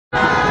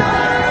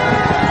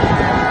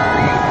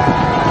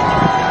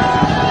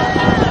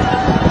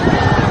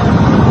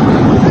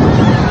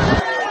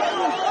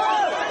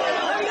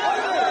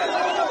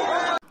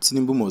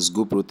Tinubu must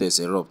go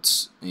protest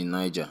erupt in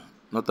Niger.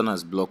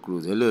 Northernérs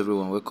Bl0. Hello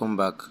everyone, welcome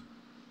back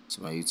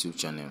to my YouTube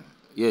channel.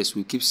 Yes,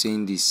 we keep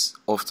saying this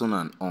often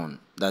and on,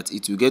 that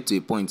it will get to a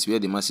point where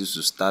the masses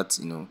will start,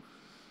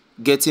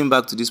 getting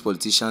back to these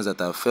politicians that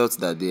have felt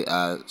that they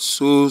are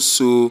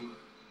so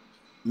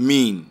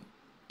mean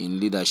in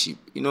leadership.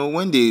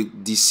 When they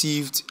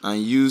deceived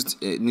and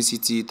used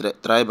ethnicity,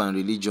 tribe and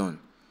religion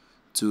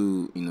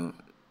to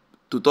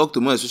talk to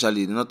more,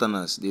 especially the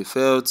Northerners, they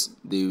felt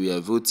they were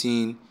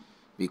voting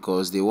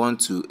because they want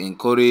to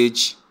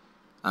encourage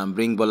and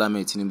bring Bola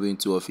Tinubu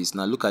into office.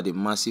 Now look at the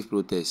massive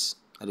protests.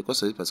 At the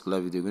course of this particular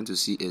video, you're going to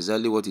see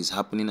exactly what is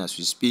happening as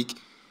we speak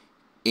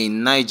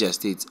in Niger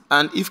State.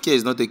 And if care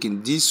is not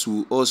taken, this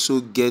will also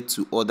get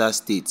to other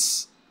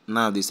states.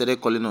 Now they started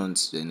calling on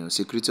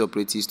security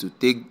operatives to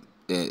take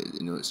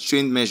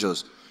strained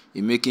measures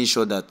in making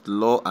sure that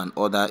law and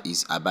order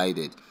is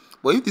abided.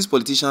 But if these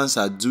politicians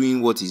are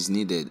doing what is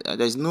needed,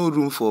 there's no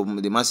room for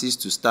the masses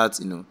to start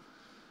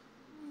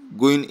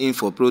going in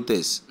for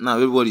protests. Now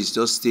everybody is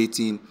just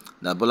stating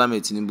that Bola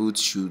Tinubu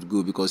should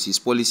go because his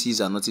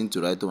policies are nothing to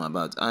write home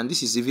about. And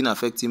this is even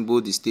affecting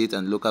both the state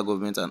and local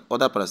government and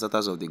other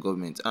parastatals of the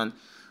government. And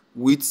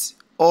with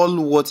all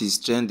what is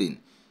trending,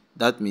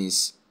 that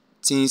means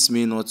things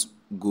may not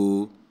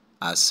go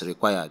as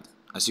required.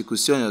 As you could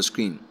see on your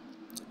screen,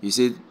 you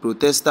said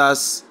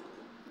protesters,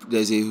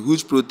 there's a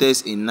huge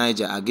protest in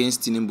Niger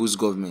against Tinubu's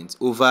government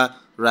over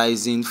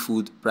rising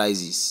food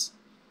prices.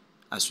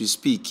 As we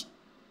speak,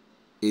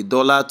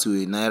 $1 to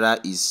a naira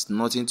is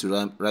nothing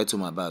to write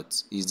home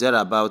about. It's there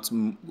about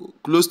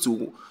close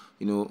to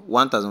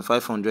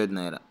 1,500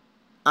 naira.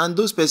 And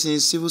those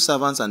persons, civil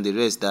servants and the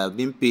rest that have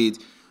been paid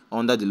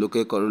under the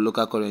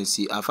local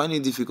currency, are finding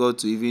it difficult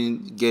to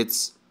even get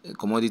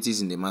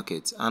commodities in the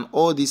market. And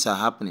all these are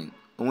happening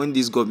when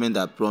this government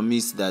that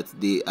promised that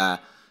they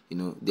are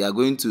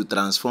going to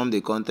transform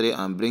the country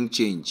and bring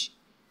change.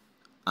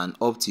 And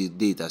up to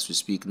date, as we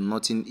speak,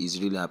 nothing is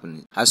really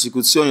happening. As you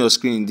could see on your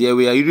screen, there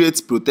were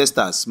irate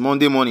protesters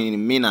Monday morning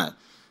in Niger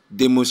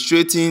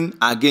demonstrating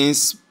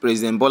against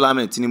President Bola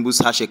Tinubu's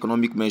harsh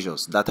economic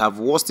measures that have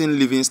worsened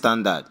living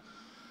standard.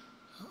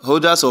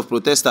 Holders of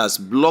protesters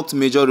blocked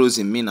major roads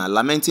in Niger,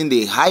 lamenting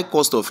the high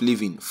cost of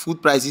living.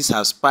 Food prices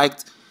have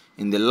spiked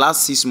in the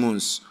last 6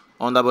 months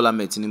under Bola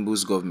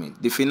Tinubu's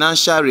government. The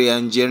financial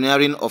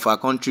re-engineering of our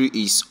country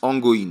is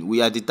ongoing.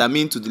 We are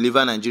determined to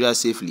deliver Nigeria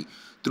safely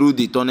through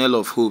the tunnel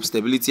of hope,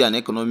 stability and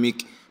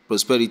economic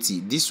prosperity.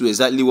 This was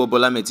exactly what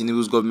Bola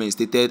Tinubu's government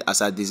stated as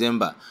at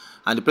December.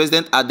 And the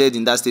president added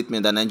in that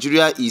statement that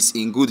Nigeria is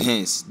in good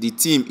hands. The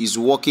team is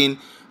working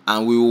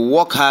and we will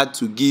work hard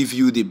to give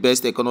you the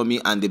best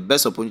economy and the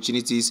best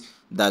opportunities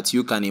that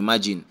you can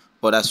imagine.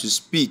 But as we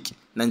speak,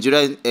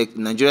 Nigerian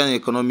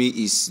economy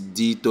is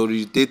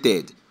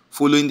deteriorated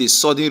following the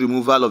sudden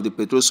removal of the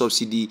petrol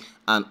subsidy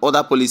and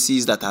other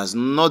policies that has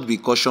not been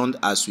cautioned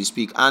as we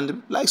speak.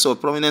 And likes of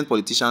prominent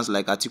politicians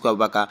like Atiku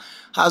Abubakar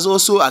has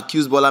also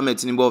accused Bola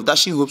Tinubu of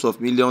dashing hopes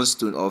of millions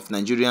of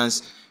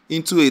Nigerians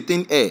into a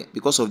thin air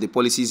because of the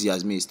policies he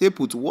has made. Stay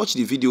put, watch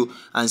the video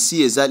and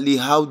see exactly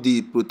how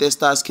the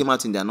protesters came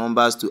out in their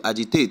numbers to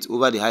agitate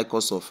over the high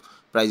cost of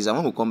prices. And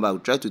when we come back, we'll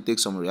try to take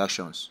some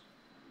reactions.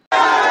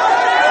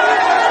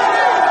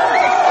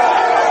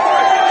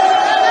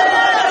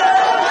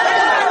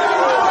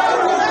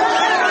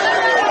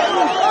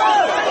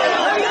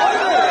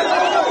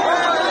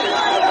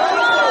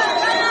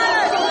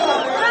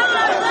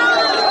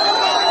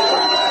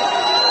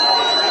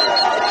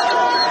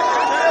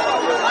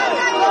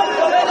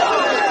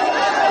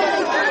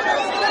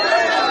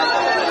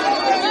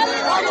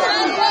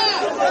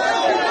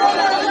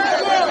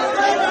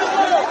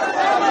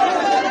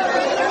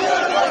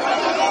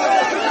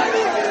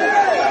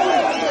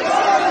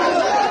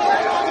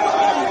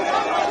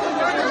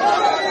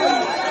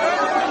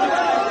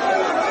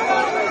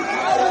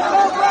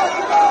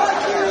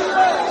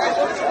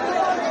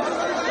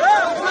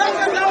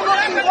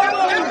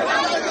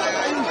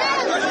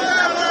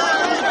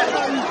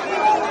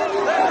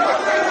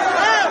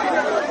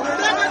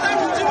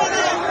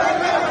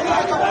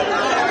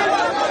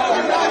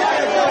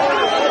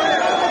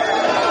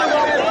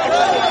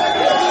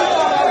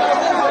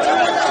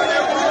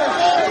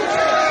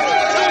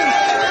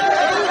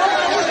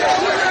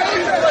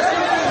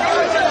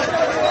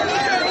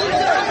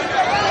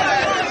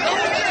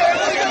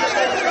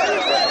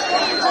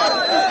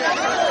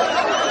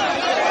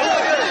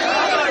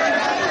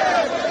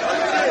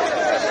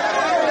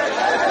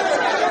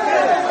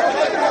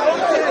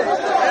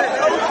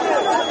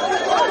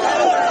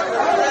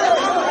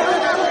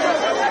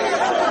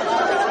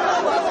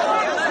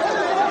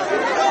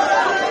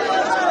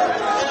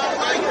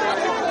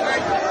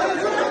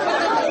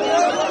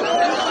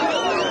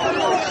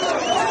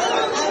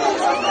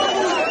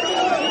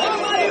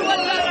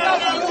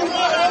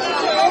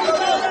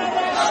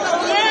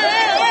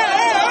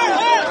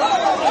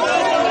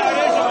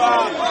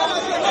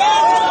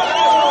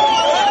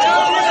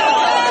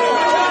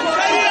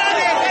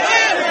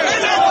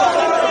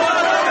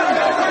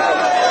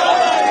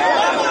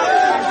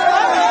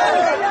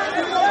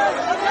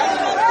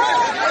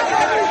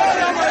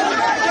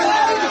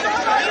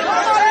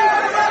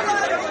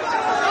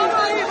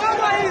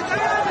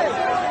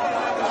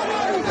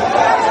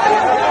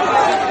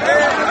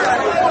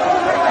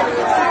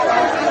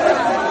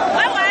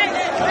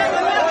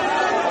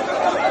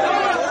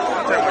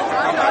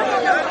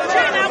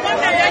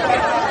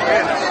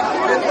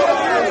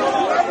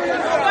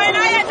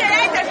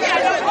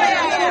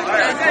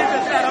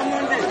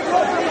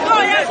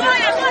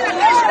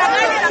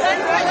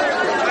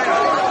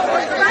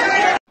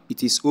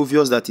 it is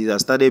obvious that it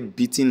has started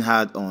beating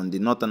hard on the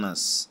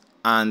Northerners,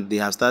 and they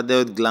have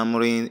started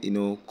clamoring,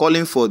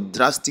 calling for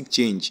drastic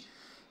change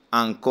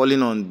and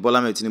calling on Bola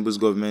Ahmed Tinubu's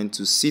government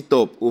to sit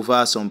up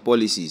over some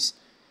policies.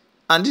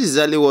 And this is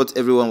exactly what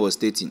everyone was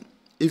stating.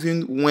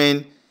 Even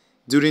when,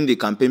 during the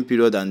campaign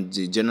period and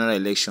the general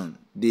election,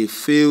 they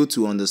failed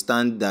to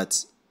understand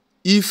that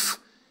if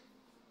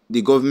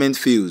the government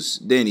fails,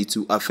 then it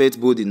will affect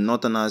both the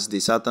Northerners, the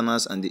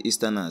Southerners, and the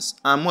Easterners,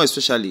 and more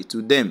especially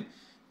to them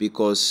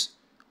because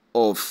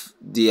of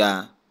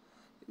their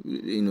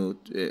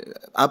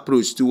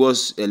approach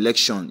towards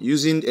election,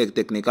 using a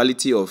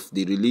technicality of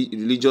the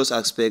religious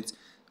aspect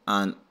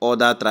and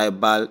other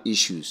tribal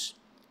issues.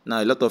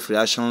 Now, a lot of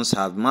reactions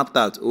have mapped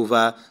out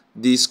over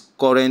this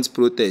current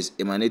protest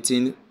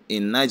emanating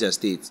in Niger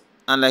State,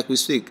 and like we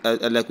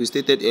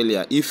stated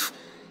earlier, if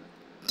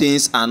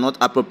things are not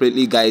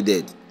appropriately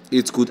guided,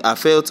 it could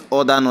affect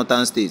other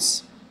northern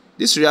states.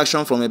 This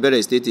reaction from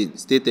Ebere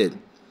stated,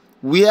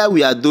 "Where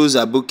were those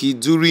Aboki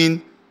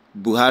during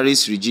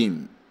Buhari's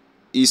regime?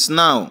 It's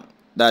now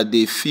that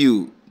they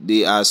feel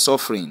they are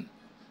suffering.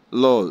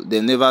 Lol,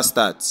 they never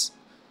start.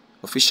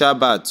 Official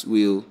bat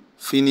will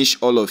finish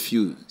all of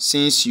you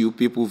since you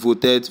people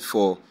voted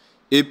for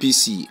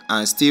APC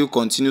and still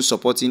continue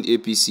supporting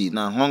APC.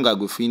 Now hunger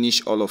go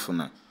finish all of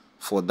una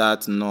for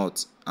that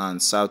north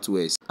and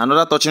southwest."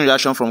 Another touching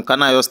reaction from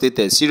Kanayo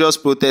stated, "Serious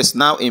protests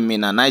now in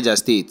Minna, Niger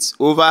State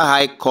over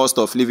high cost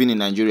of living in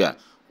Nigeria.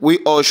 We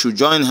all should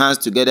join hands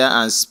together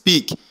and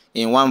speak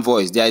in one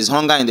voice. There is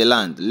hunger in the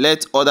land.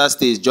 Let other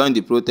states join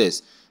the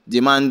protest,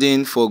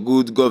 demanding for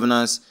good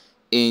governance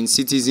in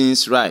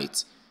citizens'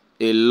 rights."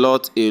 A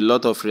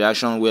lot of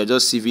reaction. We are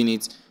just seeing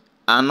it.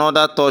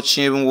 Another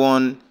touching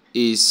one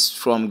is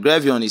from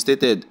Grevion. He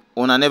stated,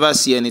 "Una never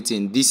see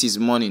anything. This is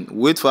morning.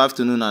 Wait for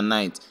afternoon and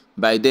night.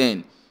 By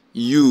then,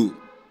 you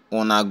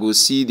una go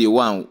see the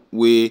one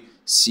wey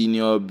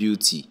senior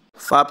beauty."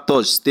 Fab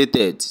Touch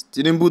stated,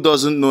 "Tinubu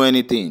doesn't know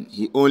anything.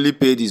 He only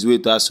paid his way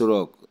to Aso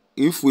Rock.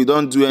 If we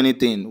don't do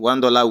anything,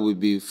 $1 will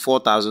be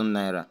 4,000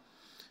 naira.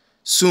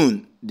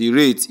 Soon, the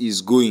rate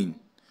is going,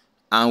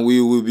 and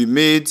we will be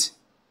made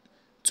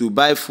to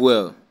buy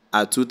fuel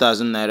at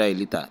 2,000 naira a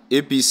litre.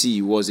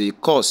 APC was a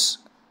cause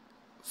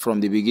from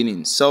the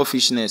beginning.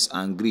 Selfishness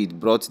and greed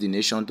brought the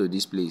nation to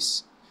this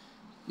place."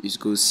 You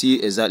could see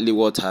exactly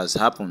what has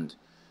happened.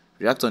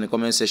 React on the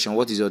comment section.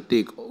 What is your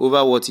take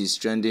over what is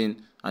trending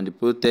and the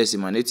protests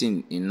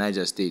emanating in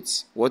Niger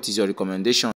State? What is your recommendation?